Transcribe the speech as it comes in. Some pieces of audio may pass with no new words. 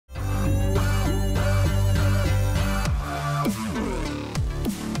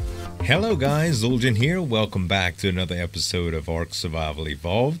Hello guys, Zueljin here. Welcome back to another episode of Ark Survival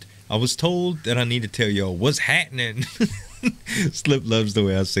Evolved. I was told that I need to tell y'all what's happening. Slip loves the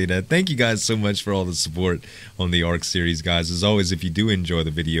way I say that. Thank you guys so much for all the support on the Ark series, guys. As always, if you do enjoy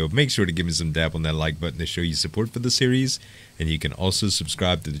the video, make sure to give me some dap on that like button to show you support for the series. And you can also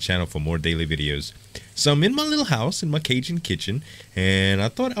subscribe to the channel for more daily videos. So I'm in my little house, in my Cajun kitchen, and I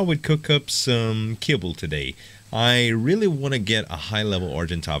thought I would cook up some kibble today. I really want to get a high-level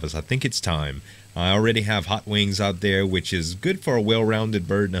Argentavis. I think it's time. I already have hot wings out there, which is good for a well-rounded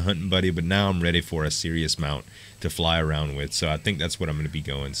bird and a hunting buddy, but now I'm ready for a serious mount to fly around with, so I think that's what I'm going to be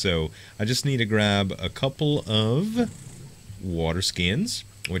going. So I just need to grab a couple of water skins,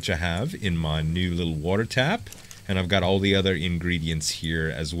 which I have in my new little water tap, and I've got all the other ingredients here,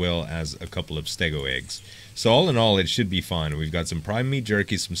 as well as a couple of stego eggs. So all in all, it should be fine. We've got some prime meat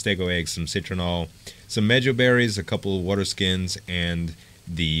jerky, some stego eggs, some citronal, some mejo berries, a couple of water skins, and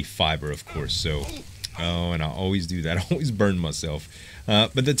the fiber, of course. So, oh, and I always do that. I always burn myself.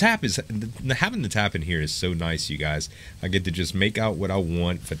 But the tap is, having the tap in here is so nice, you guys. I get to just make out what I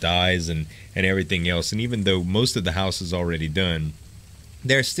want for dyes and everything else. And even though most of the house is already done,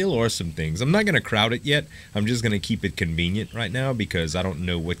 there still are some things. I'm not going to crowd it yet. I'm just going to keep it convenient right now because I don't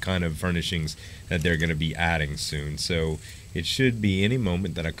know what kind of furnishings that they're going to be adding soon. So it should be any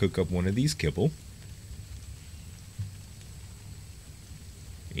moment that I cook up one of these kibble.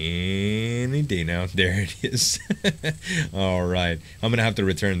 Any day now. There it is. Alright, I'm gonna have to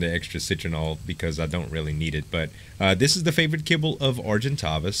return the extra citronal because I don't really need it, but this is the favorite kibble of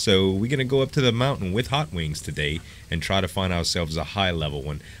Argentavis, so we're gonna go up to the mountain with hot wings today and try to find ourselves a high level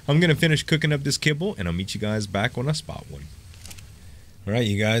one. I'm gonna finish cooking up this kibble and I'll meet you guys back when I spot one. Alright,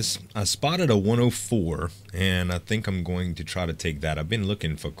 you guys, I spotted a 104 and I think I'm going to try to take that. I've been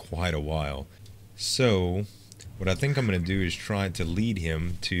looking for quite a while, so what I think I'm going to do is try to lead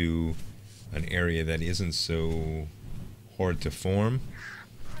him to an area that isn't so hard to form,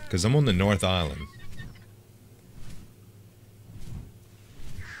 because I'm on the North Island.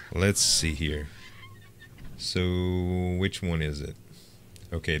 Let's see here. So which one is it?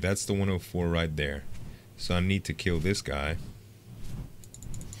 Okay, that's the 104 right there. So I need to kill this guy.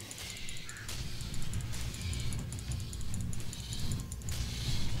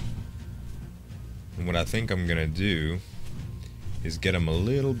 And what I think I'm gonna do is get him a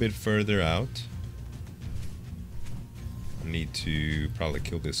little bit further out. I need to probably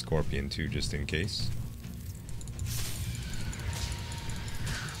kill this scorpion too, just in case.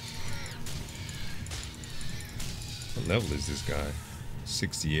 What level is this guy?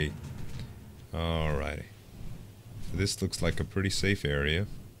 68. Alrighty. So this looks like a pretty safe area.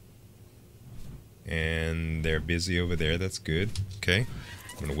 And they're busy over there, that's good. Okay,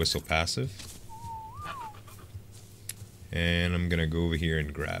 I'm gonna whistle passive. And I'm gonna go over here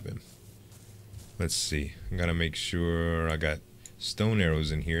and grab him. Let's see. I gotta make sure I got stone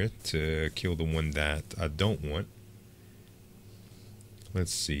arrows in here to kill the one that I don't want.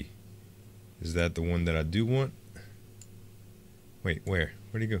 Let's see. Is that the one that I do want? Wait, where?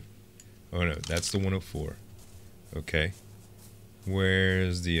 Where'd he go? Oh no, that's the 104. Okay.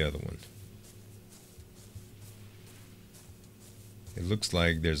 Where's the other one? It looks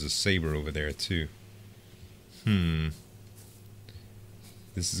like there's a saber over there too.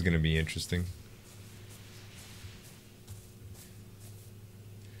 This is going to be interesting.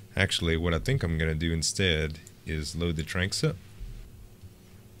 Actually, what I think I'm going to do instead is load the tranks up.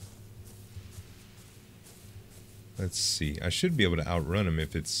 Let's see. I should be able to outrun him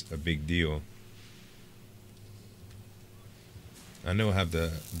if it's a big deal. I know I have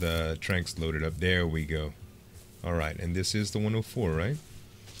the tranks loaded up. There we go. Alright, and this is the 104, right?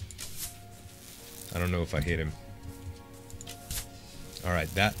 I don't know if I hit him.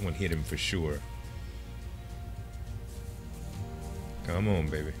 Alright, that one hit him for sure. Come on,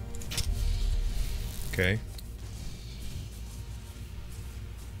 baby. Okay.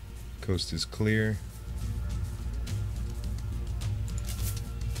 Coast is clear.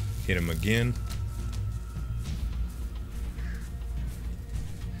 Hit him again.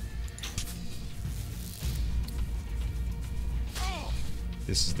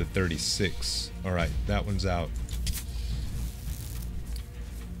 This is the 36. Alright, that one's out.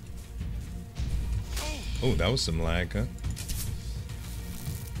 Oh, that was some lag, huh?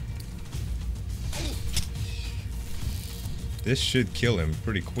 This should kill him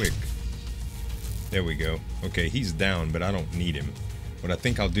pretty quick. There we go. Okay, he's down, but I don't need him. What I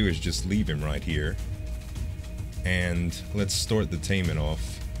think I'll do is just leave him right here. And let's start the taming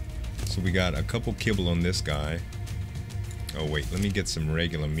off. So we got a couple kibble on this guy. Oh wait, let me get some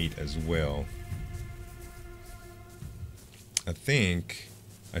regular meat as well. I think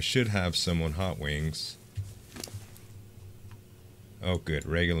I should have some on hot wings. Oh, good.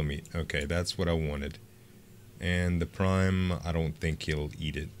 Regular meat. Okay, that's what I wanted. And the prime, I don't think he'll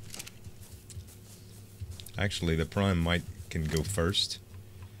eat it. Actually, the prime can go first.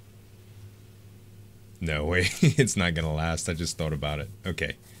 No way. It's not gonna last. I just thought about it.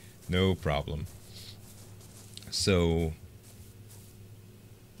 Okay, no problem. So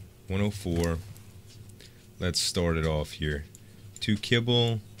 104. Let's start it off here. 2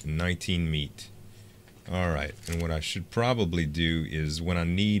 kibble, 19 meat. Alright, and what I should probably do is when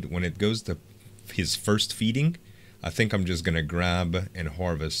it goes to his first feeding, I think I'm just gonna grab and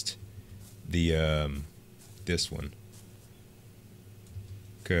harvest the this one.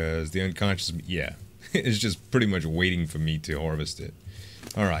 Cause the unconscious, yeah, it's just pretty much waiting for me to harvest it.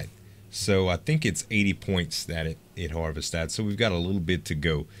 Alright, so I think it's 80 points that it harvests at, so we've got a little bit to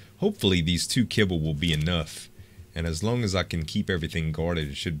go. Hopefully these 2 kibble will be enough. And as long as I can keep everything guarded,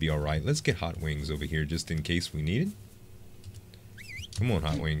 it should be alright. Let's get hot wings over here just in case we need it. Come on,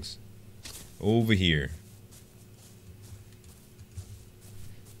 hot wings. Over here.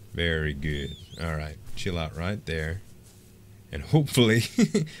 Very good. Alright, chill out right there. And hopefully,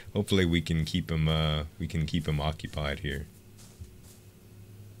 hopefully we can keep him occupied here.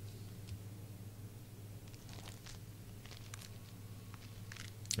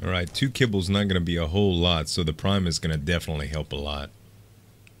 Alright, 2 kibble's not going to be a whole lot, so the prime is going to definitely help a lot.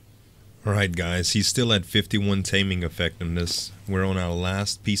 Alright guys, he's still at 51 taming effectiveness. We're on our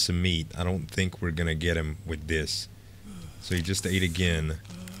last piece of meat. I don't think we're going to get him with this. So he just ate again.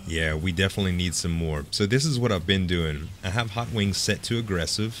 Yeah, we definitely need some more. So this is what I've been doing. I have hot wings set to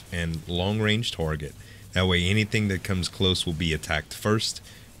aggressive and long range target. That way anything that comes close will be attacked first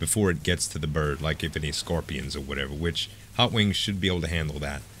before it gets to the bird, like if any scorpions or whatever, which hot wings should be able to handle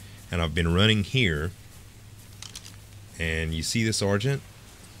that. And I've been running here, and you see this Argent?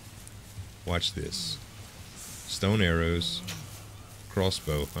 Watch this. Stone arrows,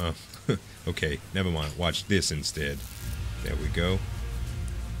 crossbow. Okay, never mind. Watch this instead. There we go.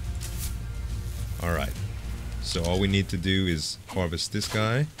 Alright, so all we need to do is harvest this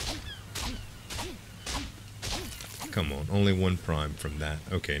guy. Come on, only 1 prime from that.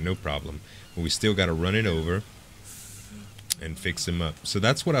 Okay, no problem. But we still got to run it over and fix him up. So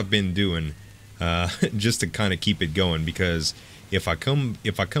that's what I've been doing, just to kind of keep it going, because if I come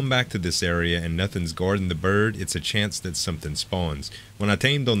back to this area and nothing's guarding the bird, it's a chance that something spawns. When I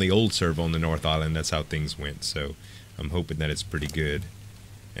tamed on the old server on the North Island, that's how things went, so I'm hoping that it's pretty good.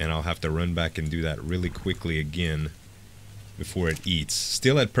 And I'll have to run back and do that really quickly again before it eats.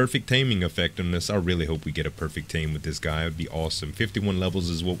 Still at perfect taming effectiveness. I really hope we get a perfect tame with this guy. It would be awesome. 51 levels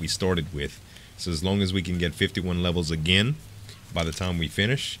is what we started with, so as long as we can get 51 levels again by the time we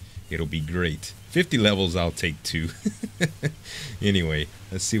finish, it'll be great. 50 levels, I'll take 2. Anyway,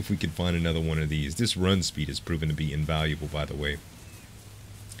 let's see if we can find another one of these. This run speed has proven to be invaluable, by the way.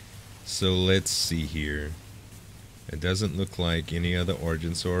 So let's see here. It doesn't look like any other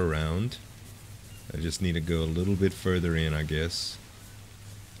Argents are around. I just need to go a little bit further in, I guess.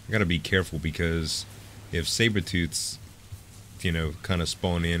 I gotta be careful because if saber-tooths, you know, kind of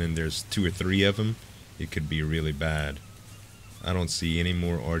spawn in and there's 2 or 3 of them, it could be really bad. I don't see any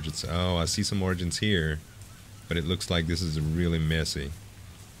more Argents. Oh, I see some Argents here, but it looks like this is really messy.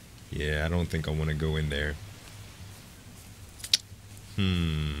 Yeah, I don't think I want to go in there.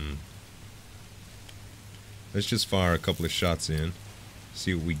 Let's just fire a couple of shots in,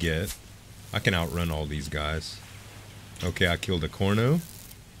 see what we get. I can outrun all these guys. Okay, I killed a corno.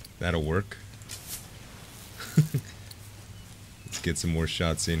 That'll work. Let's get some more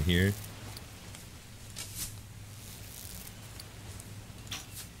shots in here.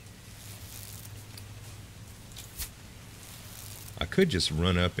 I could just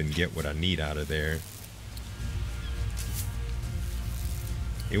run up and get what I need out of there.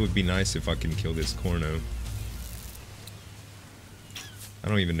 It would be nice if I can kill this corno. I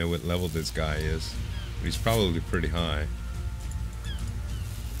don't even know what level this guy is, but he's probably pretty high.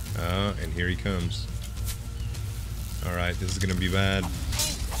 And here he comes. Alright, this is gonna be bad.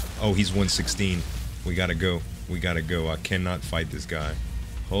 Oh, he's 116. We gotta go. We gotta go. I cannot fight this guy.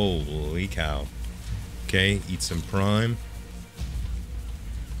 Holy cow. Okay, eat some prime.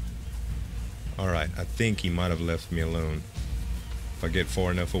 Alright, I think he might have left me alone. If I get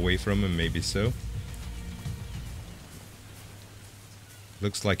far enough away from him, maybe so.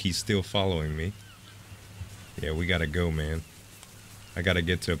 Looks like he's still following me. Yeah, we gotta go, man. I gotta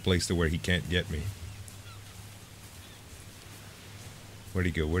get to a place to where he can't get me. Where'd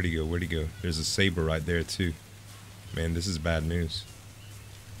he go? Where'd he go? Where'd he go? There's a saber right there, too. Man, this is bad news.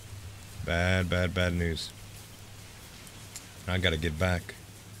 Bad, bad, bad news. I gotta get back.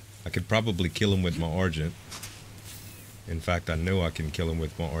 I could probably kill him with my Argent. In fact, I know I can kill him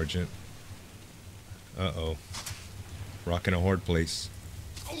with my Argent. Uh-oh. Rocking a hard place.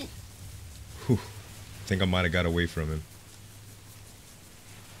 Whew. Think I might have got away from him.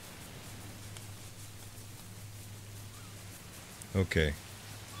 Okay.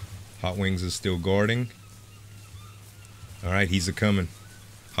 Hot Wings is still guarding. Alright, he's a-coming.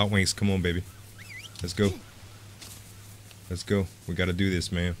 Hot Wings, come on, baby. Let's go. Let's go. We gotta do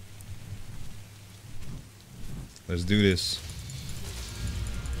this, man. Let's do this.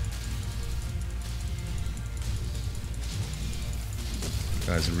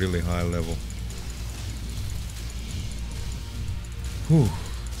 Guy's really high level. Whew.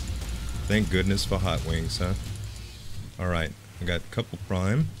 Thank goodness for Hot Wings, huh? Alright, I got a couple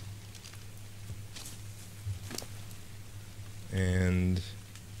prime. And...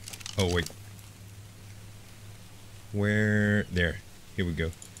 oh, wait. Where? There. Here we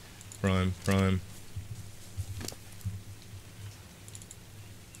go. Prime, prime.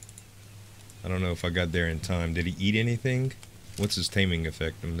 I don't know if I got there in time. Did he eat anything? What's his taming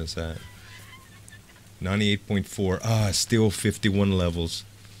effectiveness at? 98.4. Ah, still 51 levels.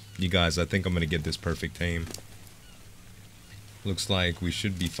 You guys, I think I'm going to get this perfect tame. Looks like we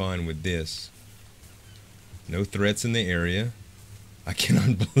should be fine with this. No threats in the area. I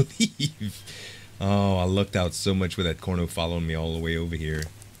cannot believe. Oh, I lucked out so much with that Corno following me all the way over here.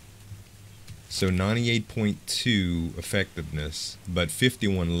 So 98.2 effectiveness, but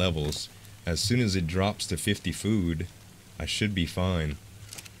 51 levels. As soon as it drops to 50 food, I should be fine.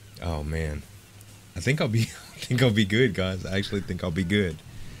 Oh man, I think I'll be good, guys. I actually think I'll be good.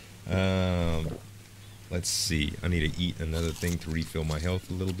 Let's see. I need to eat another thing to refill my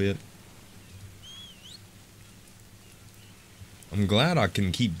health a little bit. I'm glad I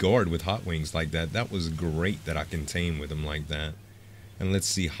can keep guard with Hot Wings like that. That was great that I can tame with him like that. And let's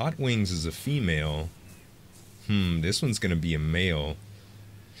see. Hot Wings is a female. This one's gonna be a male.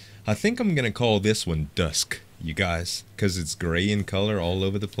 I think I'm gonna call this one Dusk, you guys, because it's gray in color all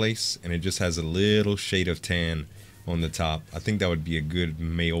over the place, and it just has a little shade of tan on the top. I think that would be a good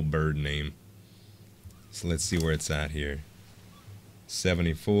male bird name. So let's see where it's at here.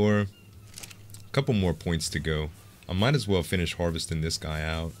 74. A couple more points to go. I might as well finish harvesting this guy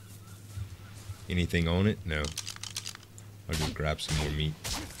out. Anything on it? No. I'll just grab some more meat.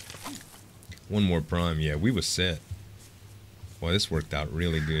 One more prime. Yeah, we were set. Well, this worked out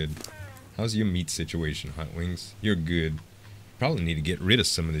really good. How's your meat situation, Hot Wings? You're good. Probably need to get rid of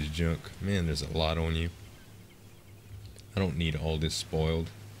some of this junk. Man, there's a lot on you. I don't need all this spoiled.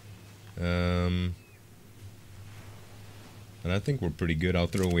 And I think we're pretty good. I'll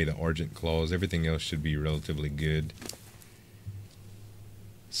throw away the Argent Claws. Everything else should be relatively good.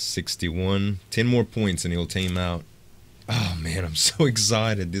 61. 10 more points and he'll tame out. Oh man, I'm so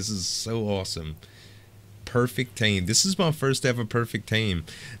excited. This is so awesome. Perfect tame. This is my first ever perfect tame.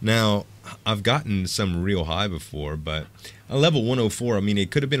 Now, I've gotten some real high before, but a level 104, I mean,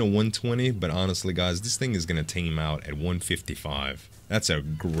 it could have been a 120, but honestly, guys, this thing is going to tame out at 155. That's a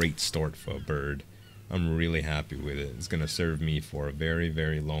great start for a bird. I'm really happy with it. It's going to serve me for a very,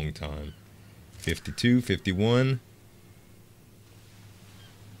 very long time. 52, 51.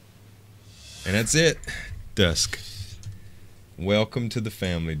 And that's it. Dusk. Welcome to the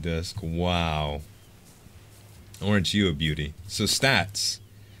family, Dusk. Wow. Aren't you a beauty? So stats.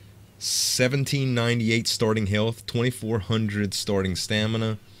 1798 starting health, 2400 starting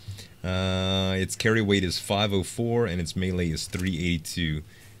stamina. Its carry weight is 504 and its melee is 382.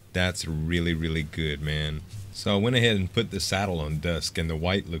 That's really, really good, man. So I went ahead and put the saddle on Dusk, and the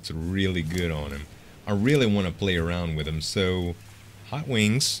white looks really good on him. I really want to play around with him. So, Hot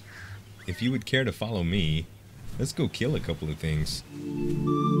Wings, if you would care to follow me, let's go kill a couple of things.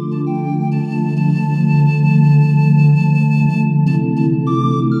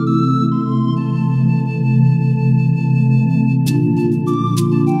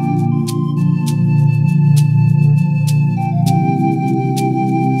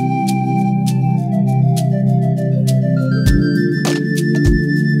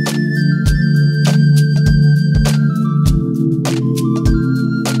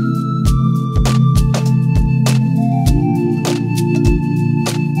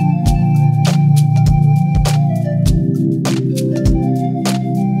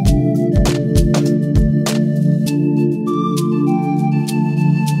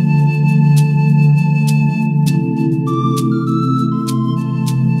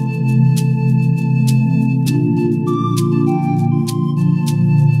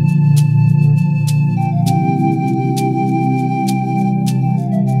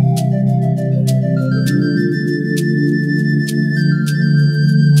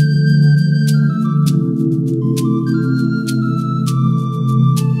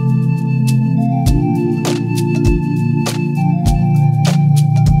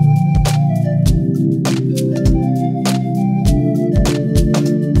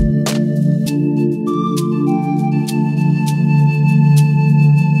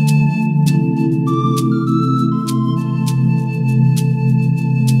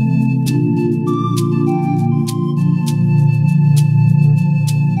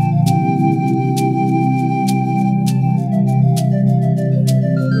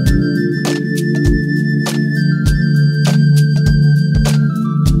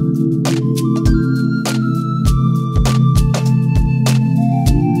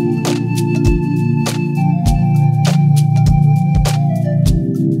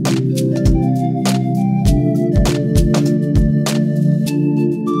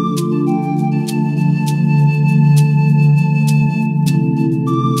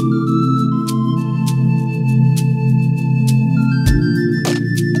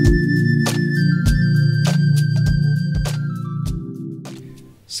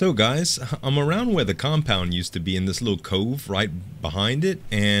 So guys, I'm around where the compound used to be in this little cove right behind it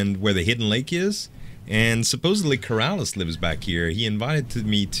and where the hidden lake is. And supposedly Corrales lives back here. He invited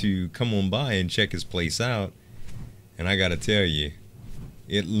me to come on by and check his place out. And I gotta tell you,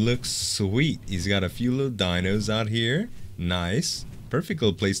 it looks sweet. He's got a few little dinos out here. Nice. Perfect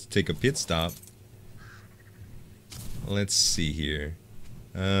little place to take a pit stop. Let's see here.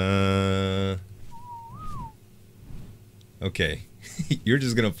 Okay. You're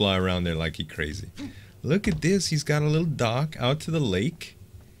just gonna fly around there like you're crazy. Look at this. He's got a little dock out to the lake.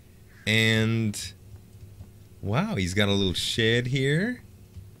 And wow, he's got a little shed here.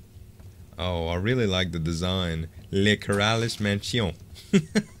 Oh, I really like the design. Le Corrales Mansion.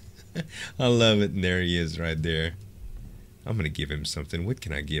 I love it. And there he is right there. I'm gonna give him something. What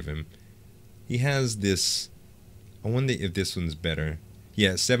can I give him? He has this. I wonder if this one's better.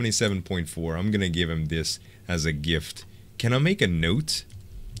 Yeah, 77.4. I'm gonna give him this as a gift. Can I make a note?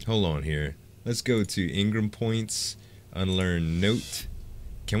 Hold on here. Let's go to Ingram points. Unlearn note.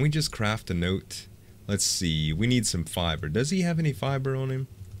 Can we just craft a note? Let's see. We need some fiber. Does he have any fiber on him?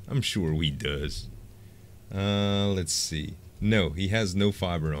 I'm sure he does. Let's see. No, he has no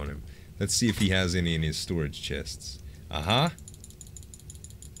fiber on him. Let's see if he has any in his storage chests. Aha.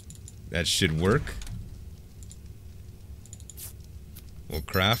 That should work. We'll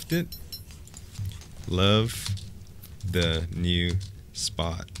craft it. Love the new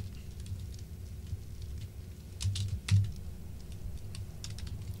spot.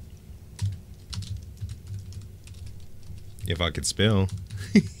 If I could spell.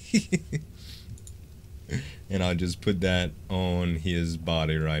 And I'll just put that on his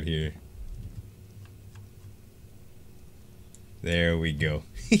body right here. There we go.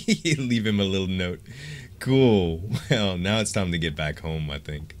 Leave him a little note. Cool. Well, now it's time to get back home, I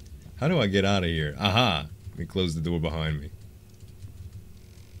think. How do I get out of here? Aha! Let me close the door behind me.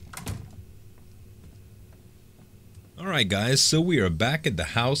 Alright guys, so we are back at the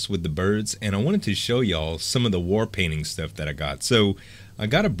house with the birds, and I wanted to show y'all some of the war painting stuff that I got. So I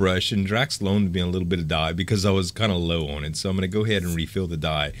got a brush, and Drax loaned me a little bit of dye because I was kind of low on it, so I'm going to go ahead and refill the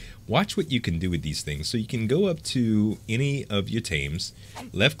dye. Watch what you can do with these things. So you can go up to any of your tames,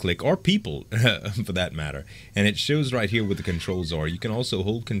 left click, or people for that matter, and it shows right here what the controls are. You can also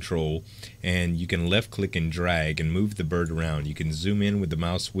hold control, and you can left click and drag and move the bird around. You can zoom in with the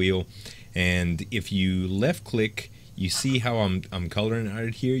mouse wheel, and if you left click, you see how I'm coloring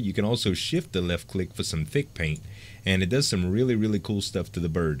it here. You can also shift the left click for some thick paint, and it does some really cool stuff to the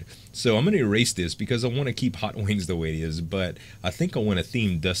bird. So I'm going to erase this because I want to keep Hot Wings the way it is, but I think I want to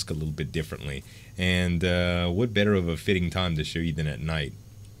theme dusk a little bit differently. And what better of a fitting time to show you than at night?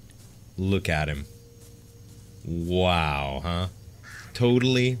 Look at him. Wow, huh?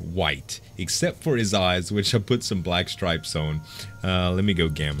 Totally white, except for his eyes, which I put some black stripes on. Let me go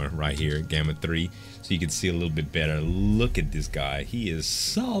gamma right here, gamma 3, so you can see a little bit better. Look at this guy. He is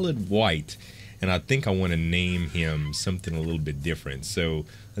solid white, and I think I want to name him something a little bit different. So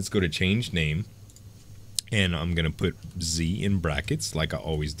let's go to change name, and I'm going to put Z in brackets like I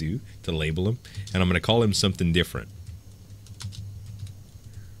always do to label him, and I'm going to call him something different.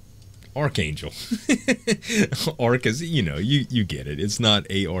 Archangel. Ark is, you know, you get it. It's not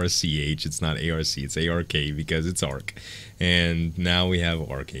A-R-C-H, it's not A-R-C, it's A-R-K because it's Ark. And now we have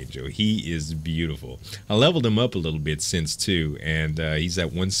Archangel. He is beautiful. I leveled him up a little bit since too, and he's at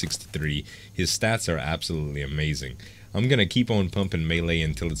 163. His stats are absolutely amazing. I'm going to keep on pumping melee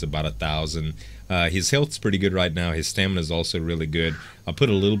until it's about 1,000. His health's pretty good right now. His stamina is also really good. I put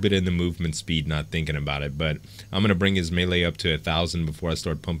a little bit in the movement speed, not thinking about it, but I'm going to bring his melee up to 1,000 before I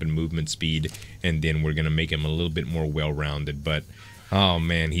start pumping movement speed, and then we're going to make him a little bit more well-rounded. But oh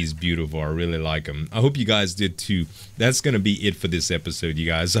man, he's beautiful. I really like him. I hope you guys did too. That's going to be it for this episode, you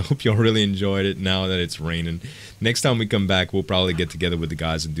guys. I hope y'all really enjoyed it now that it's raining. Next time we come back, we'll probably get together with the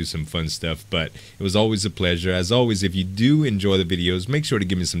guys and do some fun stuff. But it was always a pleasure. As always, if you do enjoy the videos, make sure to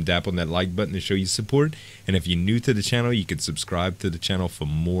give me some dap on that like button to show you support. And if you're new to the channel, you can subscribe to the channel for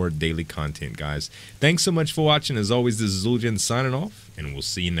more daily content, guys. Thanks so much for watching. As always, this is Zueljin signing off, and we'll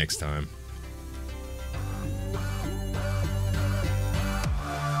see you next time.